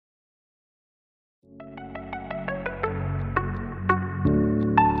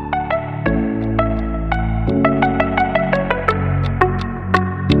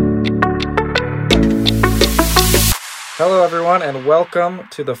Hello, everyone, and welcome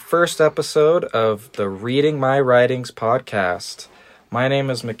to the first episode of the Reading My Writings podcast. My name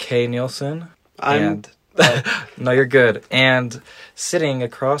is McKay Nielsen. No, you're good. And sitting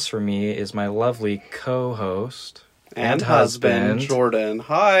across from me is my lovely co-host and husband, Jordan.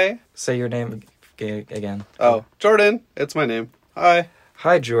 Hi. Say your name again. Oh, Jordan. It's my name. Hi.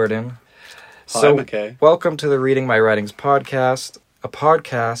 Hi, Jordan. Hi, McKay. Welcome to the Reading My Writings podcast, a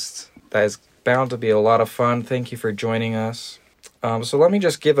podcast that is bound to be a lot of fun. Thank you for joining us. So let me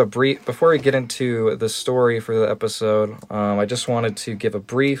just give a brief, before we get into the story for the episode, I just wanted to give a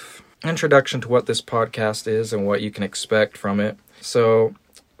brief introduction to what this podcast is and what you can expect from it. So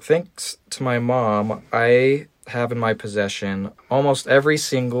thanks to my mom, I have in my possession almost every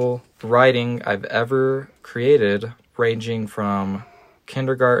single writing I've ever created, ranging from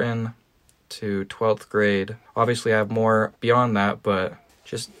kindergarten to 12th grade. Obviously, I have more beyond that, but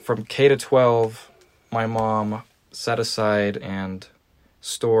just from K to 12, my mom set aside and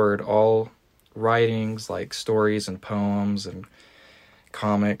stored all writings like stories and poems and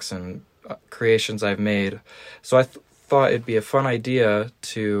comics and creations I've made. So I thought it'd be a fun idea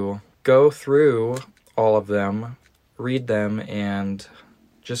to go through all of them, read them, and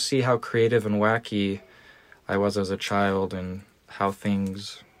just see how creative and wacky I was as a child and how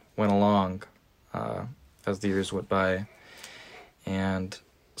things went along as the years went by. And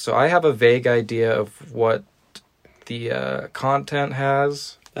so I have a vague idea of what the content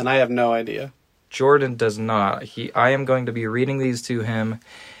has. And I have no idea. Jordan does not. I am going to be reading these to him,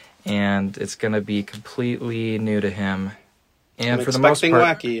 and it's going to be completely new to him. And I'm for the most part,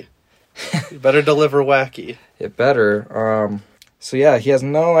 wacky. You better deliver wacky. It better. So yeah, he has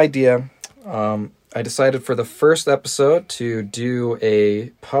no idea. I decided for the first episode to do a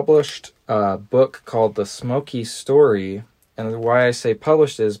published book called The Smoky Story. And why I say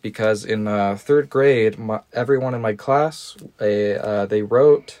published is because in third grade, everyone in my class, they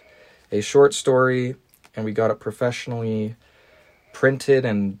wrote a short story, and we got it professionally printed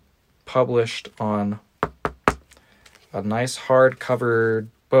and published on a nice hardcover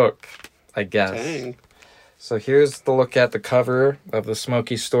book, I guess. Dang. So here's the look at the cover of The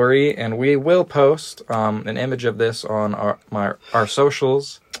Smoky Story, and we will post an image of this on our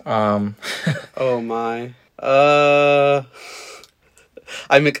socials. Oh my.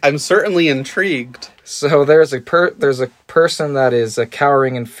 I'm certainly intrigued. So there's a person that is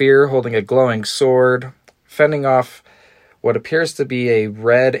cowering in fear, holding a glowing sword, fending off what appears to be a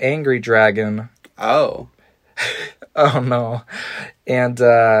red angry dragon. Oh. Oh no. And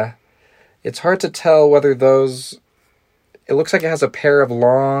it's hard to tell whether those... It looks like it has a pair of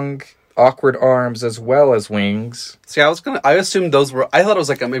long, awkward arms as well as wings. See, I assumed those were... I thought it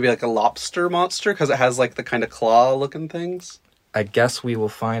was maybe a lobster monster, because it has the kind of claw-looking things. I guess we will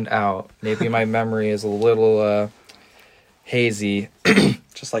find out. Maybe my memory is a little hazy.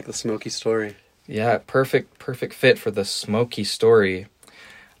 Just like The Smoky Story. Yeah, perfect fit for The Smoky Story.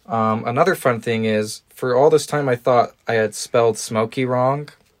 Another fun thing is, for all this time I thought I had spelled smoky wrong,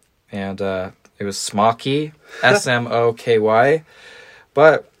 and it was smoky, S-M-O-K-Y.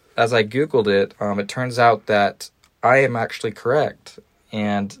 But as I Googled it, it turns out that I am actually correct,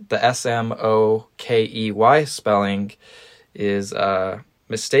 and the S-M-O-K-E-Y spelling is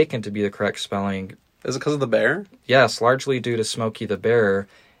mistaken to be the correct spelling. Is it because of the bear? Yes, largely due to Smokey the Bear,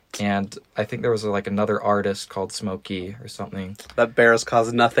 and I think there was another artist called Smokey or something. That bear has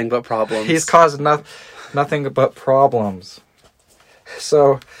caused nothing but problems. He's caused nothing but problems.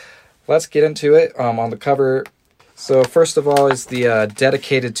 So let's get into it. On the cover, so first of all is the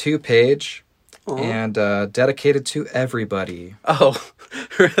dedicated to page. Aww. And dedicated to everybody. Oh,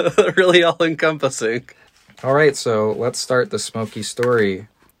 really all-encompassing. All right, so let's start The Smoky Story.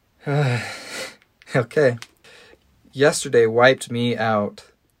 Okay. Yesterday wiped me out.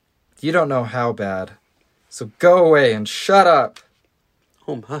 You don't know how bad. So go away and shut up.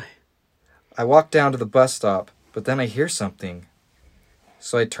 Oh my. I walked down to the bus stop, but then I hear something.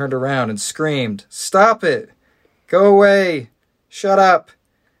 So I turned around and screamed, "Stop it! Go away! Shut up!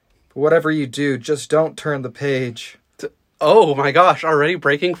 But whatever you do, just don't turn the page." Oh my gosh, already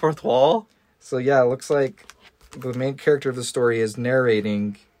breaking fourth wall? So yeah, it looks like the main character of the story is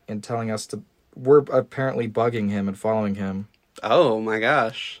narrating and telling us we're apparently bugging him and following him. Oh my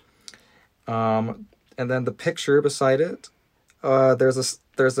gosh. And then the picture beside it,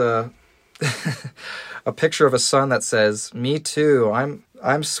 there's a a picture of a sun that says, "Me too,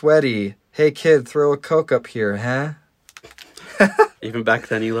 I'm sweaty. Hey kid, throw a Coke up here, huh?" Even back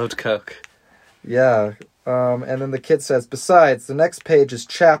then you loved Coke. Yeah. And then the kid says, "Besides, the next page is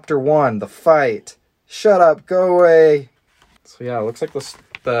chapter 1, the fight. Shut up, go away." So yeah, it looks like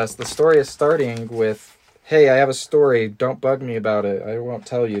the story is starting with Hey, I have a story. Don't bug me about it. I won't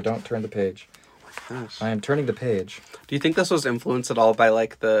tell you. Don't turn the page. Gosh. I am turning the page. Do you think this was influenced at all by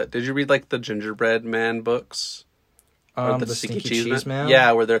like did you read like the Gingerbread Man books? Or The Stinky Cheese Man?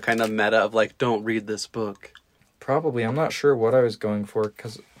 Yeah, where they're kind of meta of like, don't read this book. Probably. I'm not sure what I was going for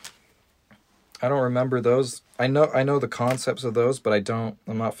because I don't remember those. I know the concepts of those, but I'm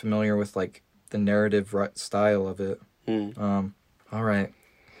not familiar with like the narrative style of it. All right.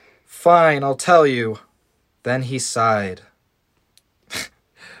 Fine, I'll tell you. Then he sighed,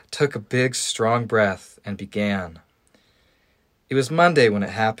 took a big, strong breath, and began. It was Monday when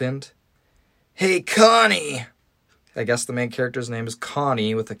it happened. Hey, Connie! I guess the main character's name is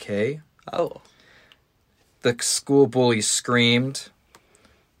Connie with a K. Oh. The school bully screamed.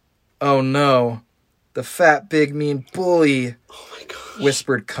 Oh no, the fat, big, mean bully, Oh my gosh.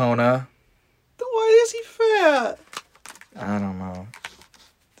 whispered Kona. Why is he fat? I don't know.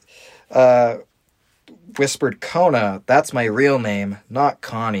 Whispered Kona. That's my real name, not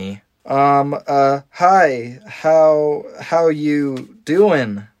Connie. Hi, how you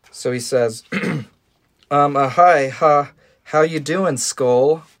doing? So he says, hi, how you doing,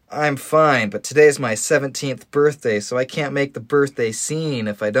 Skull? I'm fine, but today's my 17th birthday, so I can't make the birthday scene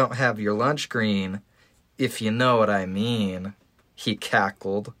if I don't have your lunch green. If you know what I mean. He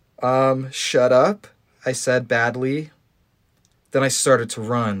cackled. Shut up, I said badly. Then I started to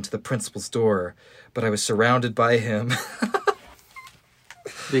run to the principal's door, but I was surrounded by him.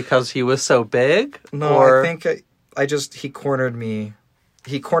 Because he was so big? No, or... I think he cornered me.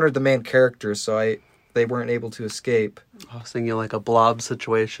 He cornered the main character, so they weren't able to escape. I was thinking like a blob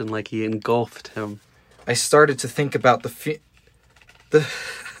situation, like he engulfed him. I started to think about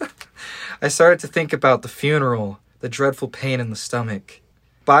I started to think about the funeral, the dreadful pain in the stomach.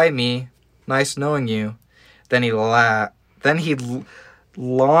 Bye, me. Nice knowing you. Then he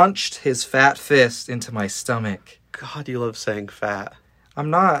launched his fat fist into my stomach. God, you love saying fat.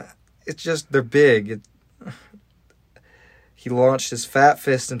 I'm not. It's just they're big. He launched his fat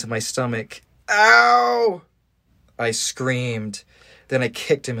fist into my stomach. Ow! I screamed. Then I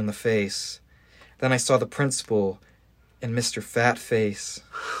kicked him in the face. Then I saw the principal and Mr. Fatface.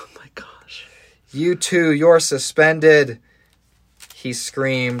 Oh my gosh. You two, you're suspended, he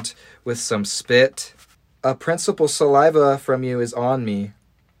screamed with some spit. A principal saliva from you is on me.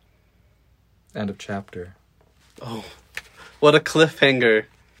 End of chapter. Oh, what a cliffhanger.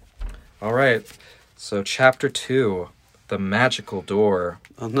 All right, so chapter 2, The Magical Door.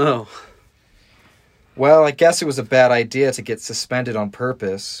 Oh no. Well, I guess it was a bad idea to get suspended on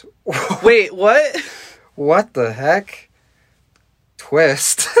purpose. Wait, what? What the heck?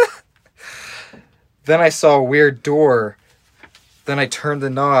 Twist. Then I saw a weird door. Then I turned the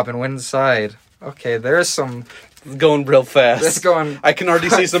knob and went inside. Okay, there's some... It's going real fast. It's going... I can already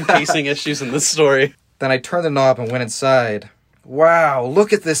see some pacing issues in this story. Then I turned the knob and went inside. Wow,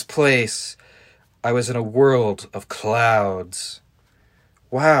 look at this place. I was in a world of clouds.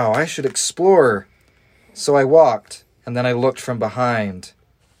 Wow, I should explore. So I walked, and then I looked from behind.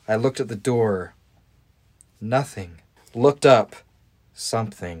 I looked at the door. Nothing. Looked up.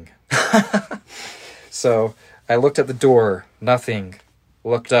 Something. So I looked at the door. Nothing.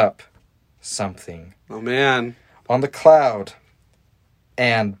 Looked up. Something. Oh man. On the cloud.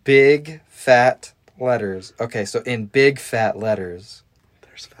 And big, fat letters. Okay, so in big, fat letters.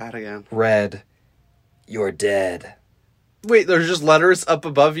 There's fat again. Read, "You're dead." Wait, there's just letters up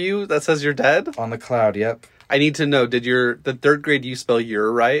above you that says you're dead? On the cloud, yep. I need to know, did the third grade you spell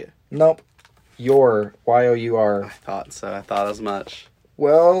 "you're" right? Nope. Your, Y-O-U-R. I thought so. I thought as much.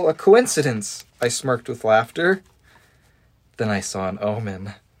 Well, a coincidence. I smirked with laughter. Then I saw an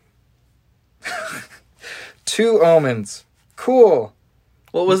omen. 2 omens. Cool.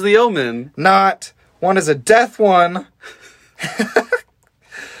 What was the omen? Not. One is a death one.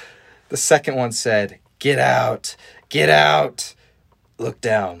 The second one said, "Get out. Get out." Look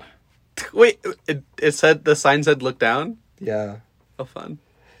down. Wait, it said, the sign said look down? Yeah. Oh, fun.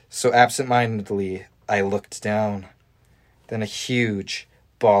 So absent-mindedly, I looked down. Then a huge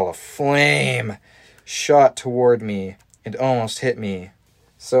ball of flame shot toward me and almost hit me.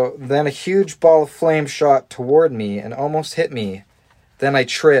 Then a huge ball of flame shot toward me and almost hit me. Then I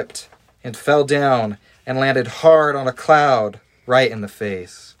tripped and fell down and landed hard on a cloud right in the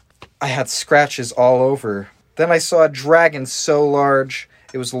face. I had scratches all over. Then I saw a dragon so large,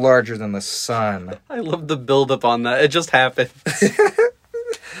 it was larger than the sun. I love the build-up on that. It just happened.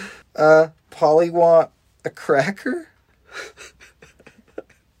 Polly want a cracker?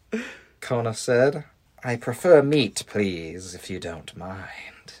 Kona said. I prefer meat, please, if you don't mind.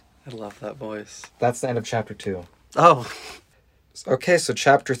 I love that voice. That's the end of chapter 2. Oh. Okay, so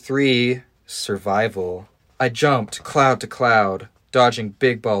chapter 3, Survival. I jumped cloud to cloud, dodging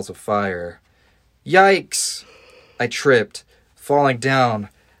big balls of fire. Yikes! I tripped, falling down,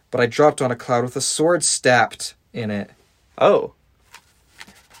 but I dropped on a cloud with a sword stabbed in it. Oh.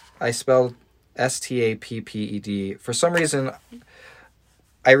 I spelled Stapped. For some reason,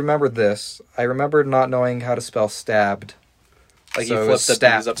 I remembered this. I remembered not knowing how to spell stabbed. Like So you it flipped was the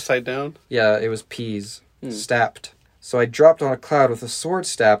stabbed. B's upside down? Yeah, it was peas. Stabbed. So I dropped on a cloud with a sword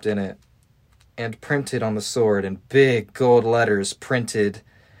stabbed in it, and printed on the sword in big gold letters printed,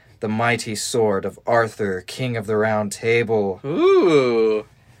 "The mighty sword of Arthur, King of the Round Table." Ooh.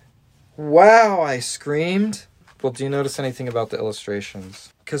 Wow, I screamed. Well, do you notice anything about the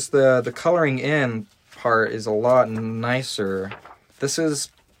illustrations? Because the coloring in part is a lot nicer. This is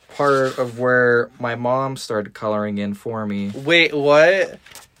part of where my mom started coloring in for me. Wait, what?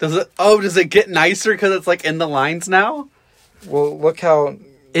 Does it get nicer because it's like in the lines now? Well, look how...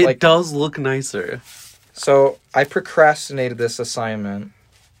 It does look nicer. So I procrastinated this assignment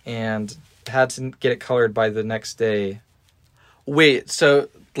and had to get it colored by the next day. Wait, so,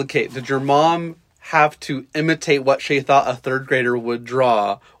 okay, did your mom have to imitate what she thought a third grader would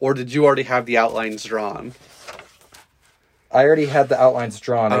draw, or did you already have the outlines drawn? I already had the outlines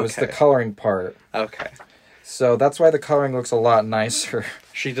drawn. It was the Okay. coloring part. Okay. So that's why the coloring looks a lot nicer.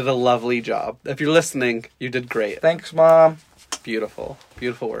 She did a lovely job. If you're listening, you did great. Thanks, Mom. Beautiful.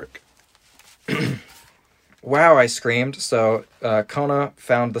 Beautiful work. Wow, I screamed. So Kona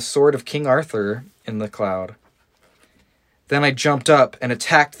found the sword of King Arthur in the cloud. Then I jumped up and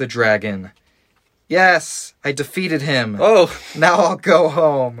attacked the dragon. Yes, I defeated him. Oh, Now I'll go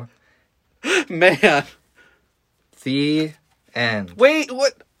home. man. The end. Wait,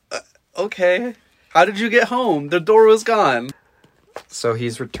 what? Okay. How did you get home? The door was gone. So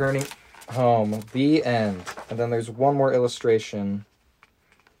he's returning home. The end. And then there's one more illustration,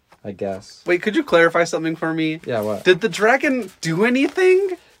 I guess. Wait, could you clarify something for me? Yeah, what? Did the dragon do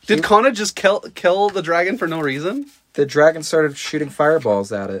anything? Did Kana just kill the dragon for no reason? The dragon started shooting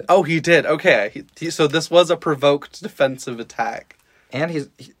fireballs at it. Oh, he did. Okay. So this was a provoked defensive attack. And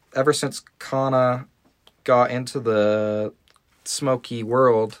ever since Kana got into the smoky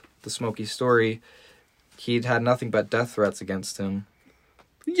world, the smoky story, he'd had nothing but death threats against him.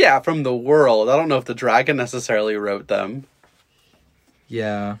 Yeah, from the world. I don't know if the dragon necessarily wrote them.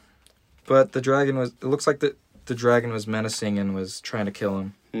 Yeah. But the dragon was... It looks like the dragon was menacing and was trying to kill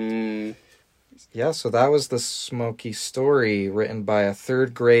him. Hmm. Yeah, so that was the smoky story written by a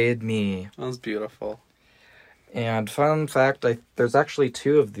third grade me. That was beautiful. And fun fact, there's actually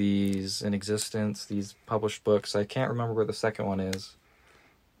 2 of these in existence, these published books. I can't remember where the second one is.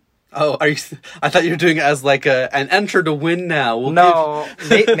 Oh, are you? I thought you were doing it as like an enter to win now. No,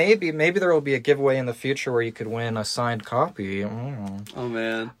 maybe there will be a giveaway in the future where you could win a signed copy. Oh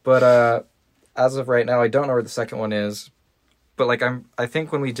man. But as of right now, I don't know where the second one is. But I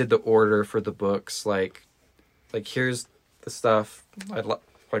think when we did the order for the books, like here's the stuff.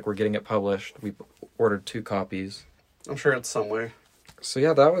 We're getting it published. We ordered 2 copies. I'm sure it's somewhere. So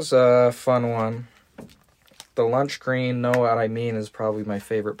yeah, that was a fun one. The lunch green, know what I mean, is probably my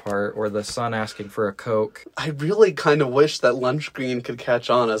favorite part, or the son asking for a Coke. I really kind of wish that lunch green could catch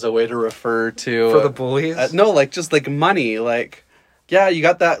on as a way to refer to... For the bullies? No, just money. Yeah, you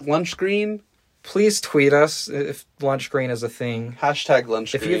got that lunch green? Please tweet us if lunch green is a thing. Hashtag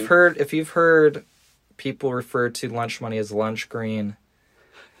lunch If green. you've heard people refer to lunch money as lunch green,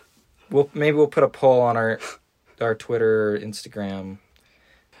 maybe we'll put a poll on our Twitter or Instagram.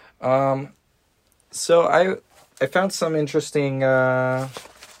 So I found some interesting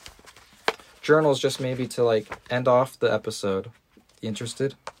journals just maybe to end off the episode. You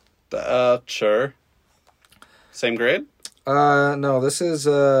interested? Sure. Same grade? No, this is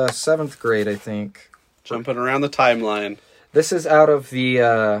 7th grade, I think. Jumping around the timeline. This is out of the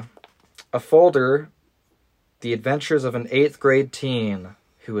a folder, The Adventures of an 8th Grade Teen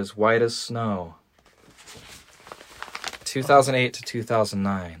Who is White as Snow. 2008 to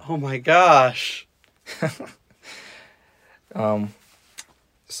 2009. Oh my gosh.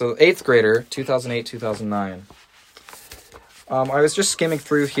 So 8th grader, 2008, 2009. I was just skimming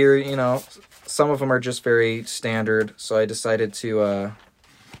through here, some of them are just very standard, so I decided to,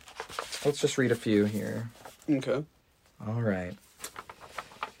 let's just read a few here. Okay. All right.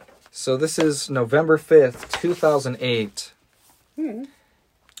 So this is November 5th, 2008.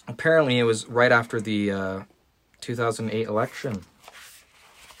 Apparently it was right after the 2008 election.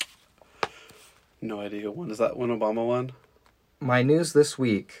 No idea who won. Is that when Obama won? My news this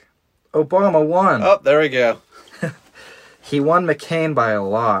week. Obama won. Oh, there we go. He won McCain by a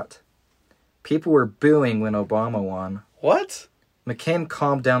lot. People were booing when Obama won. What? McCain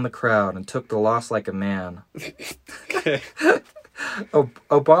calmed down the crowd and took the loss like a man. Okay.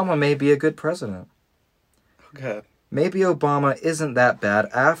 Obama may be a good president. Okay. Maybe Obama isn't that bad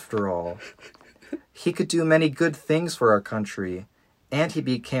after all. He could do many good things for our country, and he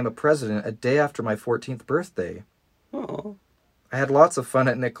became a president a day after my 14th birthday. Oh. I had lots of fun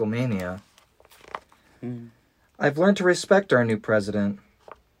at Nickelmania. I've learned to respect our new president,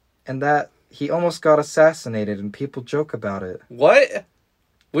 and that he almost got assassinated and people joke about it. What?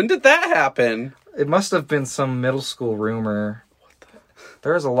 When did that happen? It must have been some middle school rumor.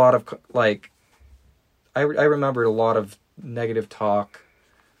 There was a lot of, I remembered a lot of negative talk.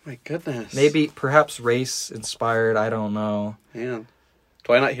 My goodness. Maybe, perhaps race-inspired, I don't know. Man.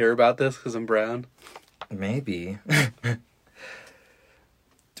 Do I not hear about this because I'm brown? Maybe.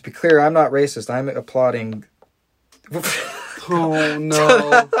 To be clear, I'm not racist. I'm applauding... Oh,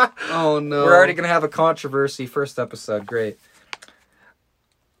 no. Oh, no. We're already going to have a controversy first episode. Great.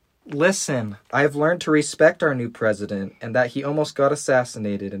 Listen, I've learned to respect our new president and that he almost got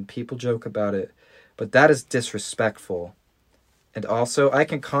assassinated and people joke about it. But that is disrespectful. And also, I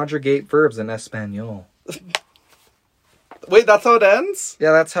can conjugate verbs in Espanol. Wait, that's how it ends?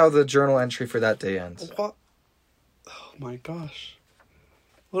 Yeah, that's how the journal entry for that day ends. What? Oh, my gosh.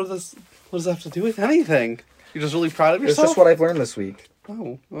 What does that have to do with anything? You're just really proud of It's yourself? just what I've learned this week.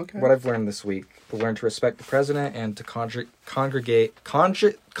 Oh, okay. What I've learned this week. To learn to respect the president and to conjugate.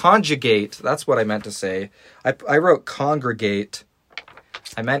 That's what I meant to say. I wrote congregate.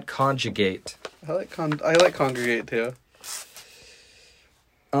 I meant conjugate. I like congregate too.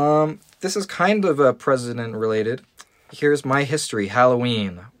 This is kind of president related. Here's my history.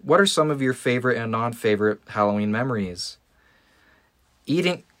 Halloween. What are some of your favorite and non-favorite Halloween memories?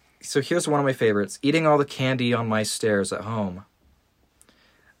 So here's one of my favorites. Eating all the candy on my stairs at home.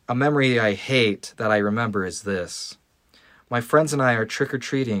 A memory I hate that I remember is this. My friends and I are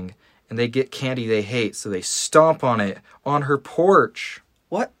trick-or-treating, and they get candy they hate, so they stomp on it on her porch.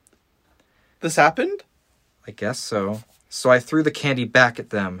 What? This happened? I guess so. So I threw the candy back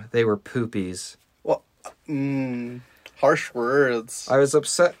at them. They were poopies. What? Harsh words. I was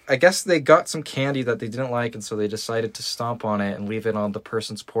upset. I guess they got some candy that they didn't like, and so they decided to stomp on it and leave it on the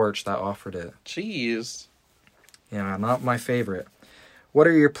person's porch that offered it. Jeez. Yeah, not my favorite. What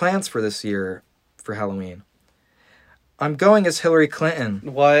are your plans for this year for Halloween? I'm going as Hillary Clinton.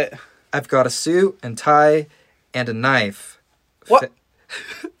 What? I've got a suit and tie and a knife. What?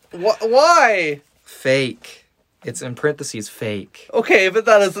 Why? Fake. It's in parentheses, fake. Okay, but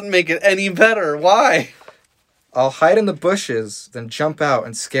that doesn't make it any better. Why? I'll hide in the bushes, then jump out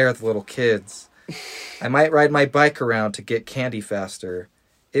and scare the little kids. I might ride my bike around to get candy faster.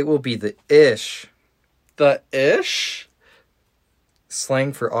 It will be the ish. The ish?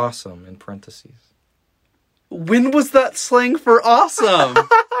 Slang for awesome, in parentheses. When was that slang for awesome?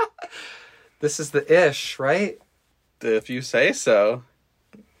 This is the ish, right? If you say so.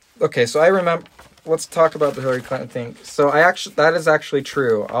 Okay, so I remember... Let's talk about the Hillary Clinton thing. So that is actually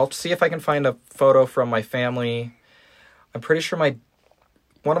true. I'll see if I can find a photo from my family. I'm pretty sure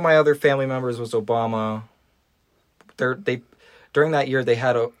one of my other family members was Obama. During that year, they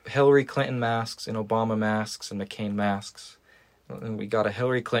had Hillary Clinton masks and Obama masks and McCain masks. And we got a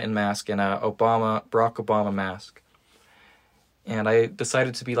Hillary Clinton mask and a Barack Obama mask. And I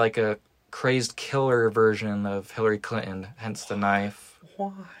decided to be like a crazed killer version of Hillary Clinton, hence the knife.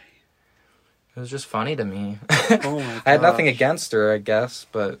 Why? It was just funny to me. Oh my gosh. I had nothing against her, I guess,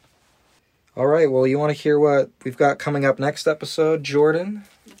 but... Alright, well, you want to hear what we've got coming up next episode, Jordan?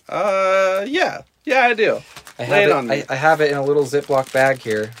 Yeah. Yeah, I do. Lay it on me. I have it in a little Ziploc bag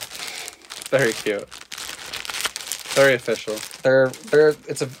here. Very cute. Very official.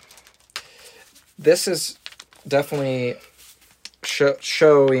 This is definitely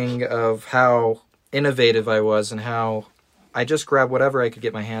showing of how innovative I was and how I just grabbed whatever I could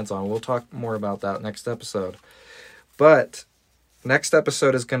get my hands on. We'll talk more about that next episode. But next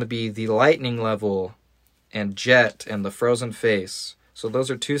episode is going to be the lightning level and Jet and the frozen face. So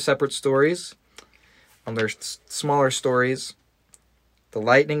those are two separate stories. They're smaller stories. The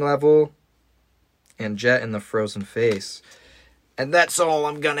lightning level and Jet and the frozen face. And that's all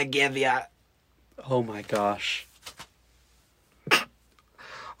I'm going to give you. Oh my gosh.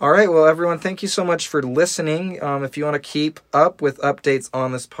 All right, well, everyone, thank you so much for listening. If you want to keep up with updates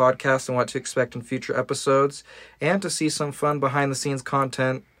on this podcast and what to expect in future episodes, and to see some fun behind-the-scenes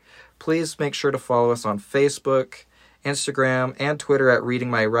content, please make sure to follow us on Facebook, Instagram, and Twitter at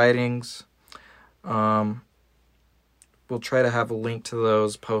Reading My Writings. We'll try to have a link to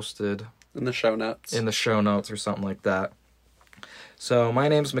those posted in the show notes. In the show notes or something like that. So, my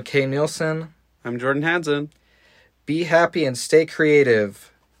name's McKay Nielsen. I'm Jordan Hansen. Be happy and stay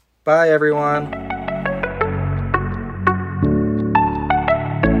creative. Bye, everyone.